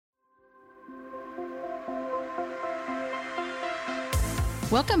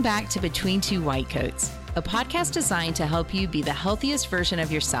Welcome back to Between Two White Coats, a podcast designed to help you be the healthiest version of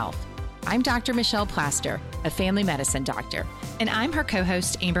yourself. I'm Dr. Michelle Plaster, a family medicine doctor. And I'm her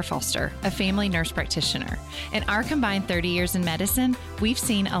co-host, Amber Foster, a family nurse practitioner. In our combined 30 years in medicine, we've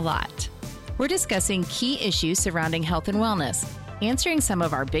seen a lot. We're discussing key issues surrounding health and wellness, answering some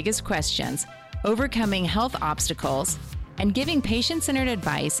of our biggest questions, overcoming health obstacles, and giving patient-centered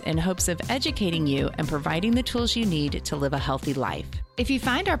advice in hopes of educating you and providing the tools you need to live a healthy life. If you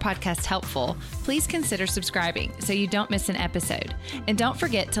find our podcast helpful, please consider subscribing so you don't miss an episode. And don't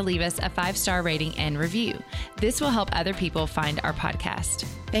forget to leave us a 5-star rating and review. This will help other people find our podcast.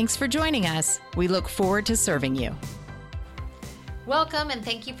 Thanks for joining us. We look forward to serving you. Welcome and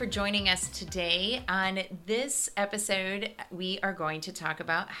thank you for joining us today. On this episode, we are going to talk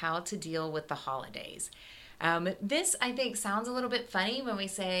about how to deal with the holidays. This, I think, sounds a little bit funny when we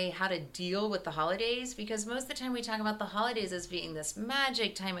say how to deal with the holidays, because most of the time we talk about the holidays as being this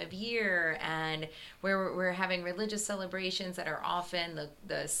magic time of year and where we're having religious celebrations that are often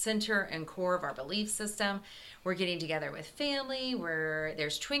the center and core of our belief system. We're getting together with family where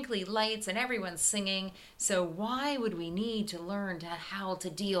there's twinkly lights and everyone's singing. So why would we need to learn how to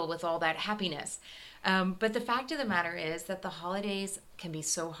deal with all that happiness? But the fact of the matter is that the holidays can be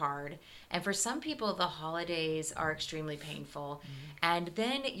so hard. And for some people, the holidays are extremely painful. And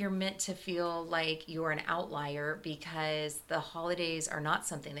then you're meant to feel like you're an outlier because the holidays are not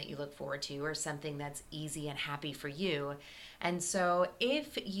something that you look forward to or something that's easy and happy for you. And so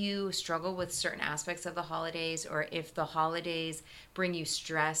if you struggle with certain aspects of the holidays, or if the holidays bring you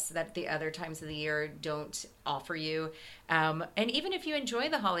stress that the other times of the year don't offer you, and even if you enjoy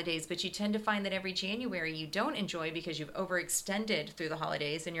the holidays, but you tend to find that every January you don't enjoy because you've overextended through the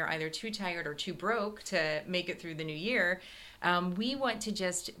holidays and you're either too tired or too broke to make it through the new year, we want to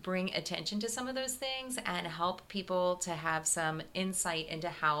just bring attention to some of those things and help people to have some insight into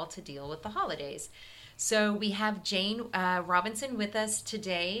how to deal with the holidays. So we have Jane Robinson with us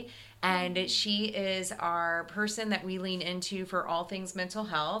today, and she is our person that we lean into for all things mental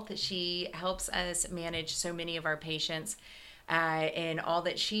health. She helps us manage so many of our patients in all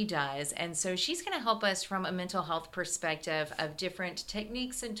that she does. And so she's going to help us from a mental health perspective of different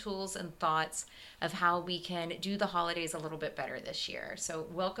techniques and tools and thoughts of how we can do the holidays a little bit better this year. So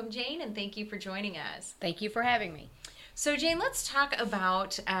welcome, Jane, and thank you for joining us. Thank you for having me. So, Jane, let's talk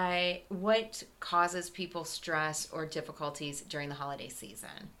about what causes people stress or difficulties during the holiday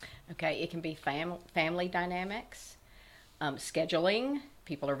season. Okay, it can be family dynamics, scheduling.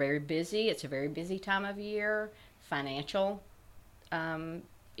 People are very busy. It's a very busy time of year. Financial.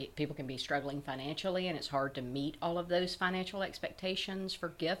 People can be struggling financially, and it's hard to meet all of those financial expectations for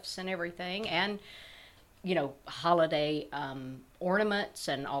gifts and everything. And holiday ornaments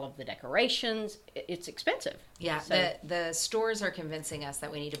and all of the decorations, it's expensive. Yeah, so, the stores are convincing us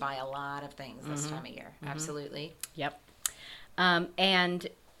that we need to buy a lot of things this time of year. Absolutely. Yep. And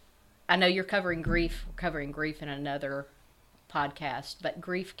I know you're covering grief. We're covering grief in another podcast, but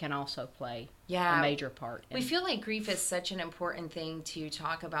grief can also play a major part. We feel like grief is such an important thing to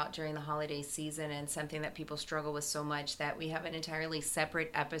talk about during the holiday season, and something that people struggle with so much that we have an entirely separate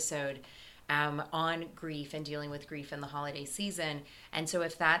episode on grief and dealing with grief in the holiday season. And so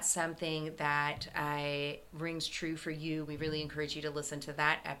if that's something that rings true for you, we really encourage you to listen to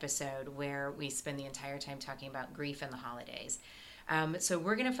that episode where we spend the entire time talking about grief in the holidays. So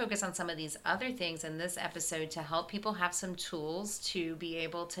we're going to focus on some of these other things in this episode to help people have some tools to be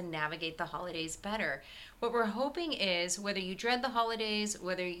able to navigate the holidays better. What we're hoping is, whether you dread the holidays,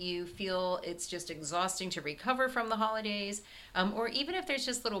 whether you feel it's just exhausting to recover from the holidays, or even if there's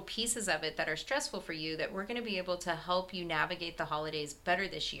just little pieces of it that are stressful for you, that we're going to be able to help you navigate the holidays better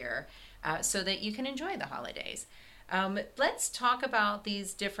this year so that you can enjoy the holidays. Let's talk about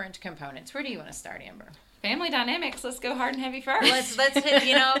these different components. Where do you want to start, Amber? Family dynamics. Let's go hard and heavy first. Let's hit,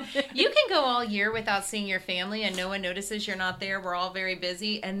 you can go all year without seeing your family and no one notices you're not there. We're all very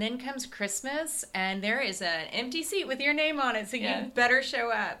busy. And then comes Christmas and there is an empty seat with your name on it. So you better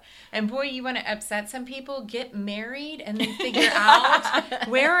show up. And boy, you want to upset some people, get married and then figure out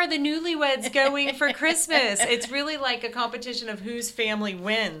where are the newlyweds going for Christmas. It's really like a competition of whose family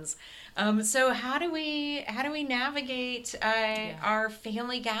wins. So how do we navigate our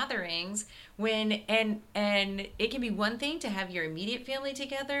family gatherings when and it can be one thing to have your immediate family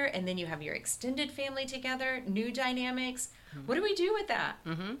together and then you have your extended family together, new dynamics. What do we do with that?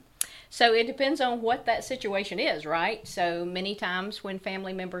 So it depends on what that situation is, right? So many times when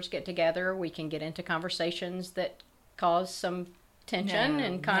family members get together, we can get into conversations that cause some tension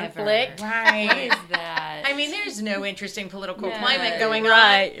and conflict. Never. Right. What is that? I mean, there's no interesting political climate going on.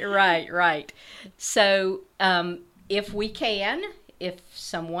 Right. So if we can, if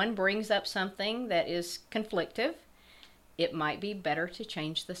someone brings up something that is conflictive, it might be better to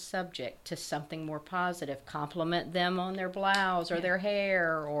change the subject to something more positive. Compliment them on their blouse or their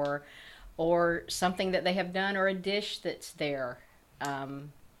hair, or something that they have done, or a dish that's there.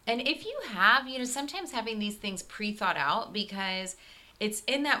 And if you have, sometimes having these things pre-thought out, because it's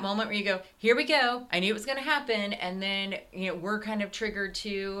in that moment where you go, here we go, I knew it was going to happen, and then we're kind of triggered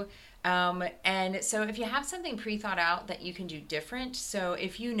too. And so if you have something pre-thought out that you can do different, so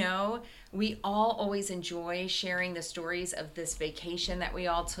if we all always enjoy sharing the stories of this vacation that we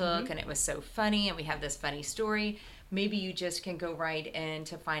all took, and it was so funny, and we have this funny story, maybe you just can go right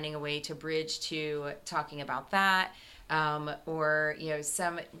into finding a way to bridge to talking about that, or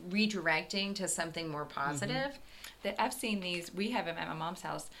some redirecting to something more positive. That I've seen these. We have them at my mom's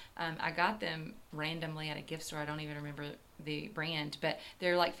house. I got them randomly at a gift store. I don't even remember the brand, but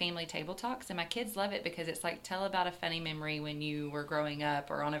they're like family table talks, and my kids love it because it's like, tell about a funny memory when you were growing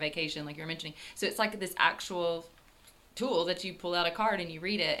up or on a vacation, like you're mentioning. So it's like this actual tool that you pull out a card and you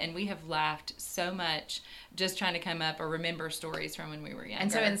read it, and we have laughed so much just trying to come up or remember stories from when we were younger.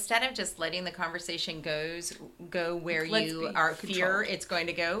 And so instead of just letting the conversation go where you are fear it's going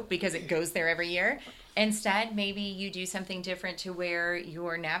to go, because it goes there every year, instead maybe you do something different to where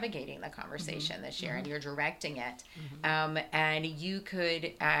you're navigating the conversation this year, and you're directing it. And you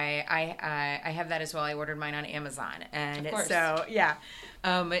could, I have that as well. I ordered mine on Amazon, and of course. So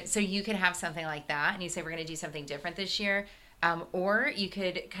so you could have something like that, and you say, we're going to do something different this year. Or you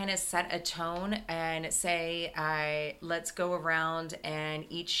could kind of set a tone and say, let's go around and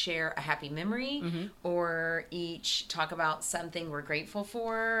each share a happy memory, or each talk about something we're grateful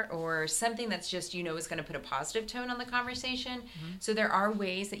for, or something that's just, is going to put a positive tone on the conversation. So there are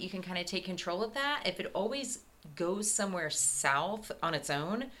ways that you can kind of take control of that. If it always goes somewhere south on its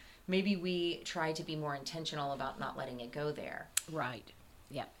own, maybe we try to be more intentional about not letting it go there. Right.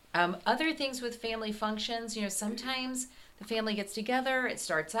 Yeah. Other things with family functions, sometimes the family gets together, it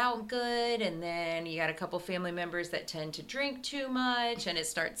starts out good, and then you got a couple family members that tend to drink too much, and it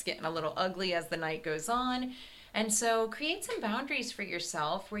starts getting a little ugly as the night goes on. And so create some boundaries for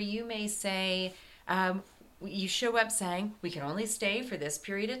yourself where you may say, you show up saying, we can only stay for this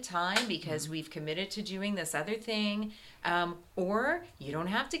period of time because we've committed to doing this other thing. Or you don't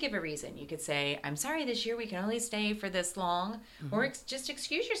have to give a reason. You could say, I'm sorry, this year we can only stay for this long, or just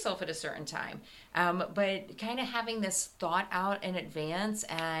excuse yourself at a certain time. But kind of having this thought out in advance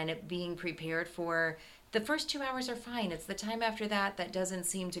and being prepared for the first 2 hours are fine. It's the time after that that doesn't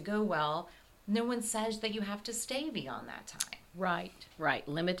seem to go well. No one says that you have to stay beyond that time. Right.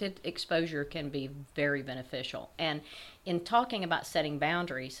 Limited exposure can be very beneficial. And in talking about setting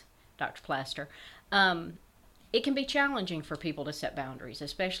boundaries, Dr. Plaster, it can be challenging for people to set boundaries,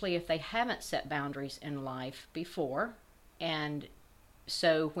 especially if they haven't set boundaries in life before. And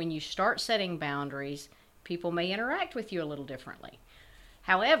so when you start setting boundaries, people may interact with you a little differently.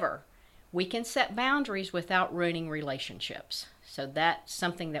 However, we can set boundaries without ruining relationships. So that's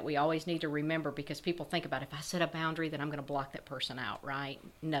something that we always need to remember, because people think about, if I set a boundary, then I'm going to block that person out, right?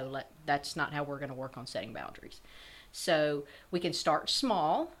 No, that's not how we're going to work on setting boundaries. So we can start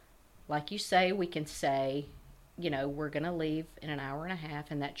small. Like you say, we can say, we're going to leave in an hour and a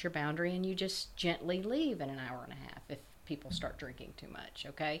half, and that's your boundary, and you just gently leave in an hour and a half if people start drinking too much,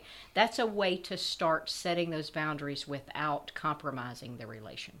 okay? That's a way to start setting those boundaries without compromising the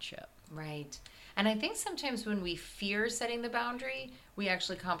relationship. Right. And I think sometimes when we fear setting the boundary, we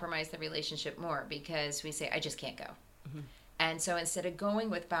actually compromise the relationship more, because we say, I just can't go. And so instead of going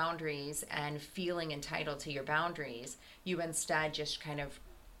with boundaries and feeling entitled to your boundaries, you instead just kind of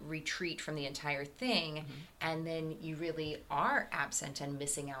retreat from the entire thing, and then you really are absent and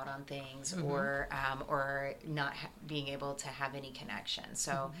missing out on things, or not being able to have any connection.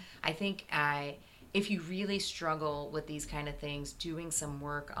 So I think if you really struggle with these kind of things, doing some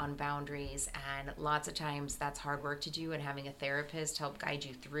work on boundaries, and lots of times that's hard work to do, and having a therapist help guide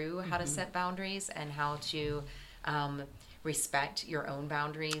you through how to set boundaries and how to respect your own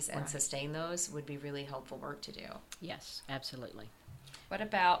boundaries and sustain those would be really helpful work to do. Yes, absolutely. What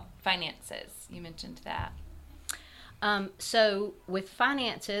about finances? You mentioned that. So with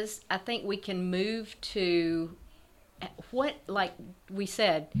finances, I think we can move to like we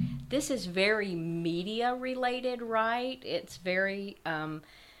said, this is very media related, right? It's very,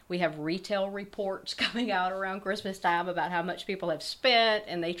 we have retail reports coming out around Christmas time about how much people have spent,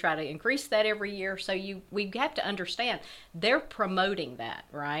 and they try to increase that every year. So we have to understand they're promoting that,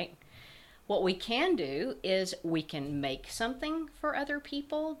 right? What we can do is we can make something for other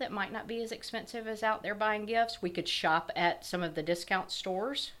people that might not be as expensive as out there buying gifts. We could shop at some of the discount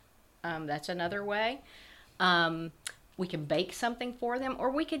stores. That's another way. we can bake something for them,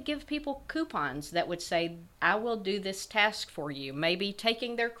 or we could give people coupons that would say, I will do this task for you. Maybe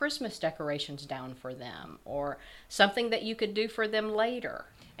taking their Christmas decorations down for them, or something that you could do for them later.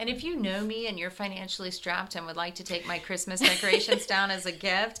 And if you know me and you're financially strapped and would like to take my Christmas decorations down as a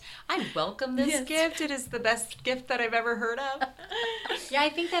gift, I welcome this gift. It is the best gift that I've ever heard of. Yeah, I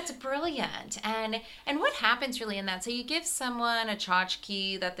think that's brilliant. And what happens really in that? So you give someone a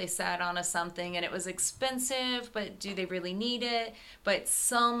tchotchke that they set on a something and it was expensive, but do they really need it? But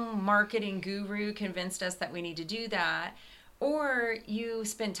some marketing guru convinced us that we need to do that. Or you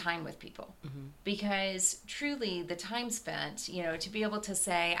spend time with people, because truly the time spent, to be able to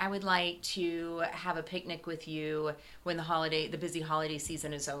say, I would like to have a picnic with you when the busy holiday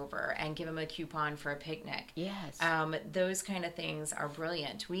season is over, and give them a coupon for a picnic. Yes. Those kind of things are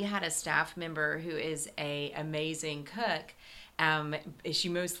brilliant. We had a staff member who is an amazing cook. She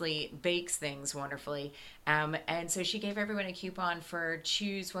mostly bakes things wonderfully. And so she gave everyone a coupon for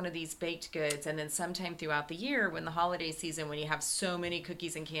choose one of these baked goods. And then sometime throughout the year, when the holiday season, when you have so many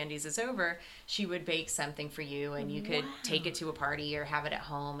cookies and candies is over, she would bake something for you, and you could take it to a party or have it at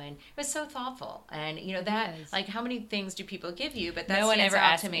home. And it was so thoughtful. And that, like, how many things do people give you? But no one ever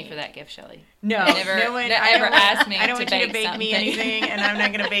asked me for that gift, Shelley. No one ever asked me. I don't want you to bake something. me anything, and I'm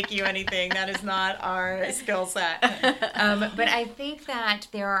not going to bake you anything. That is not our skill set. But I think that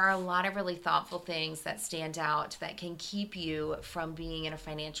there are a lot of really thoughtful things that stand out that can keep you from being in a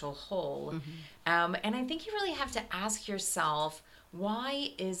financial hole. And I think you really have to ask yourself,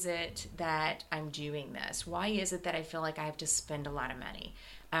 why is it that I'm doing this? Why is it that I feel like I have to spend a lot of money?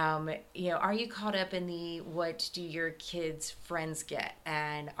 Are you caught up in the what do your kids' friends get?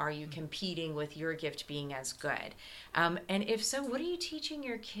 And are you competing with your gift being as good? And if so, what are you teaching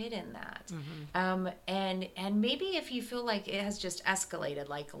your kid in that? And maybe if you feel like it has just escalated,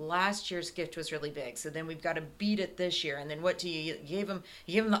 like last year's gift was really big, so then we've got to beat it this year. And then what do you gave them?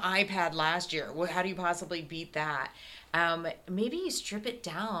 You gave them the iPad last year. How do you possibly beat that? Maybe you strip it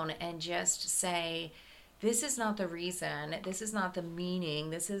down and just say, this is not the reason, this is not the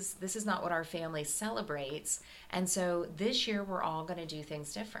meaning, this is not what our family celebrates. And so this year we're all going to do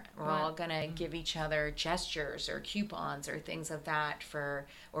things different. We're all going to give each other gestures or coupons or things of that or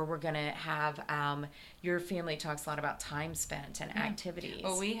we're going to have, your family talks a lot about time spent and activities.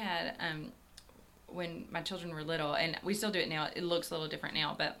 Well, we had, when my children were little, and we still do it now, it looks a little different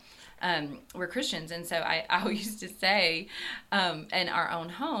now, but we're Christians. And so I used to say, in our own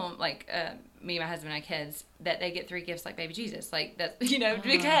home, like, me, my husband, and my kids, that they get 3 gifts like baby Jesus. Like, that's,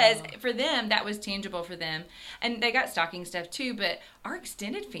 because for them, that was tangible for them. And they got stocking stuff too, but our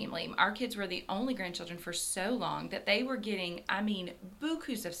extended family, our kids were the only grandchildren for so long that they were getting,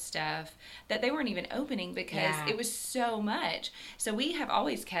 bukus of stuff that they weren't even opening because it was so much. So we have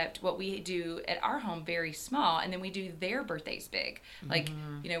always kept what we do at our home very small, and then we do their birthdays big. Like,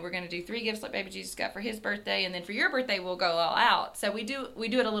 we're going to do 3 gifts like baby Jesus got for his birthday, and then for your birthday, we'll go all out. So we do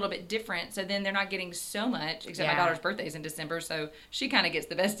it a little bit different. So then they're not getting so much, except my daughter's birthday's in December, so she kind of gets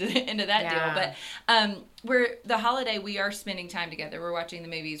the best end of that deal. But we're the holiday, we are spending time together. We're watching the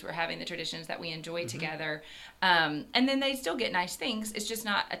movies. We're having the traditions that we enjoy together. And then they still get nice things. It's just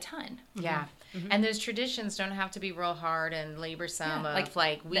not a ton. Yeah. And those traditions don't have to be real hard and laborsome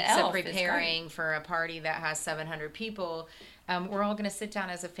like weeks of preparing for a party that has 700 people. We're all going to sit down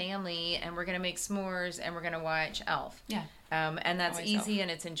as a family, and we're going to make s'mores, and we're going to watch Elf. Yeah. And that's Always easy, Elf.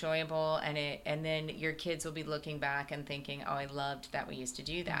 and it's enjoyable, and then your kids will be looking back and thinking, oh, I loved that we used to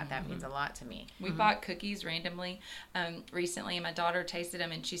do that. That means a lot to me. We bought cookies randomly recently, and my daughter tasted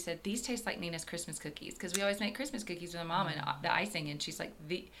them, and she said, these taste like Nina's Christmas cookies, because we always make Christmas cookies with my mom and the icing, and she's like,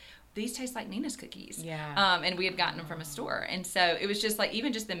 these taste like Nina's cookies. Yeah. And we had gotten them from a store. And so it was just like,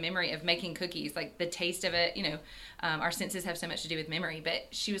 even just the memory of making cookies, like the taste of it, our senses have so much to do with memory. But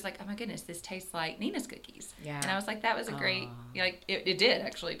she was like, oh my goodness, this tastes like Nina's cookies. Yeah. And I was like, that was a great, it did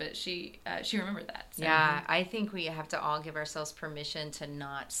actually, but she remembered that. So. Yeah, I think we have to all give ourselves permission to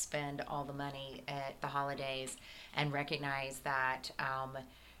not spend all the money at the holidays and recognize that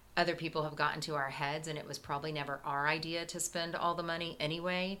other people have gotten to our heads, and it was probably never our idea to spend all the money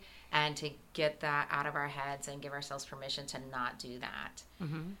anyway, and to get that out of our heads and give ourselves permission to not do that.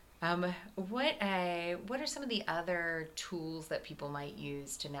 What are some of the other tools that people might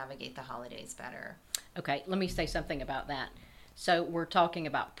use to navigate the holidays better? Okay, let me say something about that. So we're talking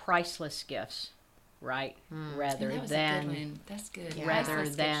about priceless gifts. right? And Rather that was a than good one. That's good. Yeah. rather That's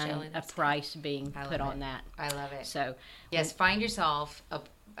good, than Shelley. a That's good. price being I put love on it. that. I love it. So Yes, find yourself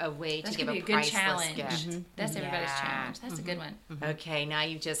a way That's to give gonna a be a good priceless challenge. gift. That's everybody's Yeah. challenge. That's a good one. Okay, now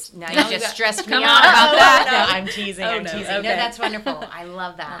you just we stressed me come out on. about Oh, that. no. I'm teasing. Oh, I'm no. teasing. Okay. No, that's wonderful. I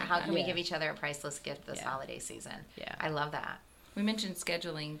love that. like How that. can we Yeah. give each other a priceless gift this Yeah. holiday season? Yeah. I love that. We mentioned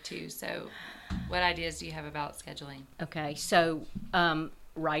scheduling too. So, what ideas do you have about scheduling? Okay, so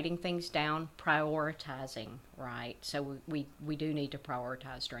writing things down, prioritizing, right? So we do need to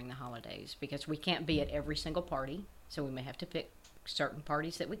prioritize during the holidays because we can't be at every single party. So we may have to pick certain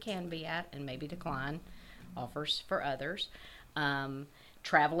parties that we can be at and maybe decline offers for others.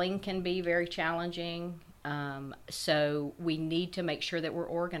 Traveling can be very challenging. So we need to make sure that we're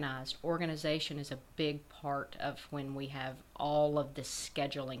organized. Organization is a big part of when we have all of this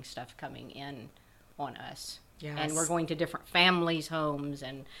scheduling stuff coming in on us. Yes. And we're going to different families' homes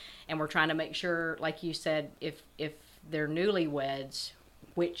and we're trying to make sure, like you said, if they're newlyweds,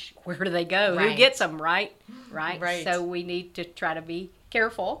 where do they go? Right. Who gets them, right? Right. So we need to try to be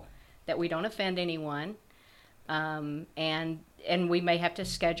careful that we don't offend anyone. And we may have to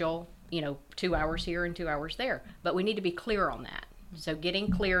schedule, 2 hours here and 2 hours there. But we need to be clear on that. So getting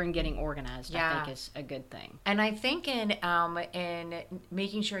clear and getting organized, Yeah. I think, is a good thing. And I think in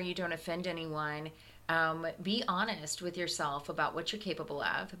making sure you don't offend anyone, be honest with yourself about what you're capable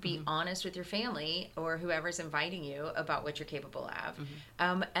of. Be honest with your family or whoever's inviting you about what you're capable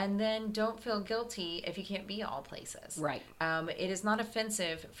of. And then don't feel guilty if you can't be all places. Right. It is not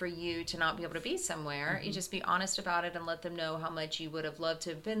offensive for you to not be able to be somewhere. You just be honest about it and let them know how much you would have loved to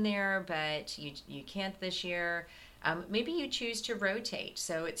have been there, but you can't this year. Maybe you choose to rotate,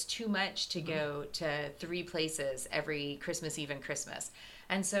 so it's too much to go to 3 places every Christmas Eve and Christmas.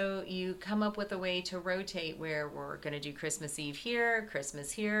 And so you come up with a way to rotate where we're going to do Christmas Eve here, Christmas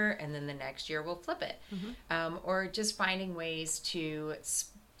here, and then the next year we'll flip it. Or just finding ways to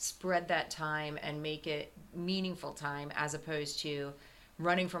spread that time and make it meaningful time as opposed to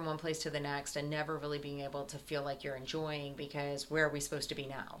running from one place to the next and never really being able to feel like you're enjoying because where are we supposed to be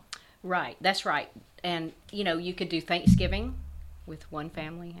now? Right, that's right. And, you could do Thanksgiving with one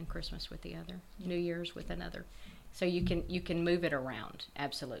family and Christmas with the other, New Year's with another. So you can move it around,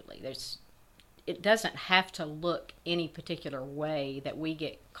 absolutely. It doesn't have to look any particular way that we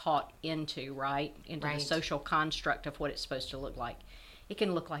get caught into, right? Into Right. the social construct of what it's supposed to look like. It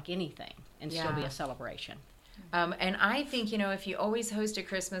can look like anything and still be Yeah. a celebration. And I think, if you always host a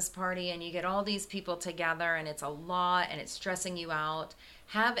Christmas party and you get all these people together and it's a lot and it's stressing you out,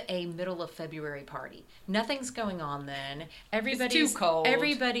 have a middle of February party. Nothing's going on then. Everybody's too cold.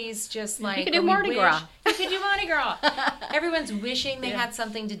 Everybody's just like, could do "Oh, we Mardi wish-" Gras. You could do Mardi Gras. Everyone's wishing they had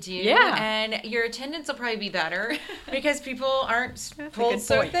something to do. Yeah. And your attendance will probably be better because people aren't a pulled good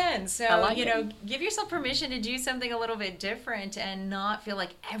so point. thin. So, I like it. give yourself permission to do something a little bit different and not feel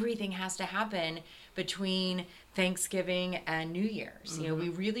like everything has to happen between Thanksgiving and New Year's. We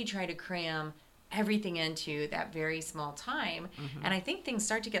really try to cram everything into that very small time, and I think things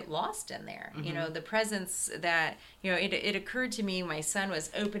start to get lost in there. The presents that it occurred to me, my son was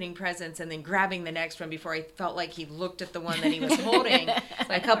opening presents and then grabbing the next one before I felt like he looked at the one that he was holding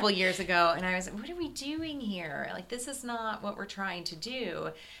a couple years ago, and I was like, what are we doing here? Like, this is not what we're trying to do.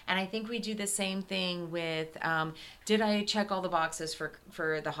 And I think we do the same thing with did I check all the boxes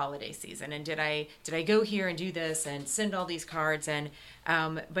for the holiday season, and did I go here and do this and send all these cards, and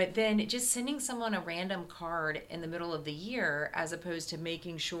but then just sending someone a random card in the middle of the year as opposed to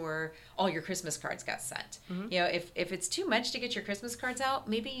making sure all your Christmas cards got sent. If it's too much to get your Christmas cards out,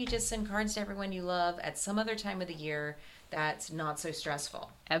 maybe you just send cards to everyone you love at some other time of the year that's not so stressful.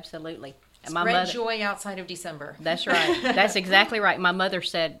 Absolutely. And Spread joy outside of December. That's right. That's exactly right. My mother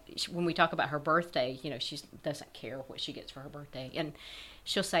said when we talk about her birthday, she doesn't care what she gets for her birthday. And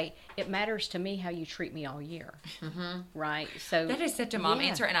she'll say, it matters to me how you treat me all year. Right? So That is such a mom Yeah.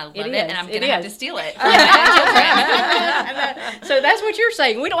 answer, and I love It it, is. and I'm It going to have to is. steal it. So that's what you're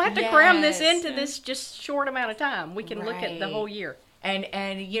saying. We don't have to cram this Yes. into this just short amount of time. We can look at the Right. whole year. And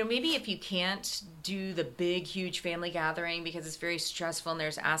maybe if you can't do the big, huge family gathering because it's very stressful and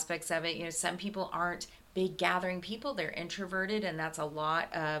there's aspects of it, some people aren't big gathering people. They're introverted, and that's a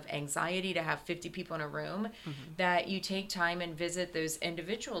lot of anxiety to have 50 people in a room. That you take time and visit those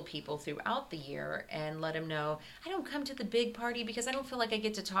individual people throughout the year and let them know, I don't come to the big party because I don't feel like I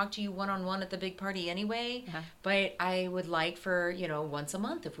get to talk to you one-on-one at the big party anyway, but I would like for, once a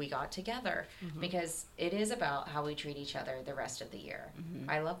month if we got together, because it is about how we treat each other the rest of the year.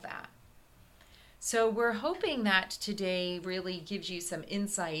 I love that. So we're hoping that today really gives you some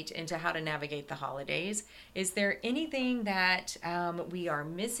insight into how to navigate the holidays. Is there anything that we are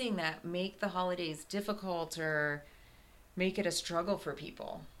missing that make the holidays difficult or make it a struggle for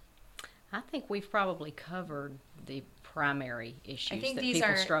people? I think we've probably covered the primary issues I think that these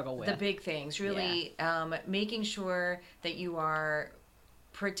people are struggle with. the big things, really making sure that you are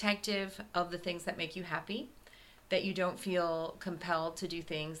protective of the things that make you happy, that you don't feel compelled to do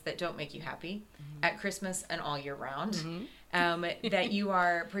things that don't make you happy at Christmas and all year round, that you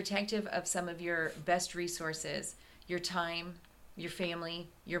are protective of some of your best resources, your time, your family,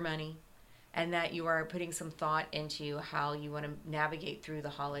 your money, and that you are putting some thought into how you want to navigate through the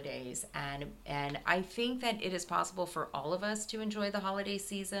holidays. And I think that it is possible for all of us to enjoy the holiday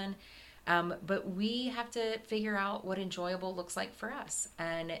season, but we have to figure out what enjoyable looks like for us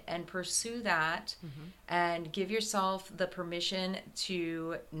and pursue that and give yourself the permission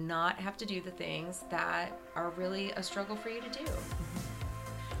to not have to do the things that are really a struggle for you to do.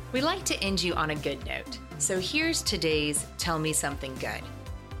 We like to end you on a good note. So here's today's Tell Me Something Good.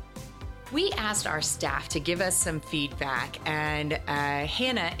 We asked our staff to give us some feedback, and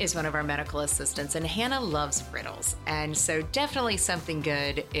Hannah is one of our medical assistants, and Hannah loves riddles. And so definitely something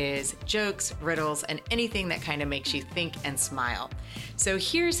good is jokes, riddles, and anything that kind of makes you think and smile. So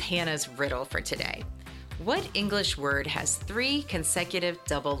here's Hannah's riddle for today. What English word has 3 consecutive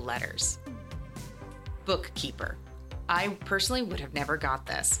double letters? Bookkeeper. I personally would have never got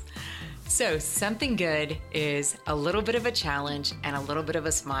this. So something good is a little bit of a challenge and a little bit of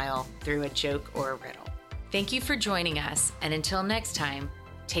a smile through a joke or a riddle. Thank you for joining us, and until next time,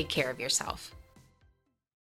 take care of yourself.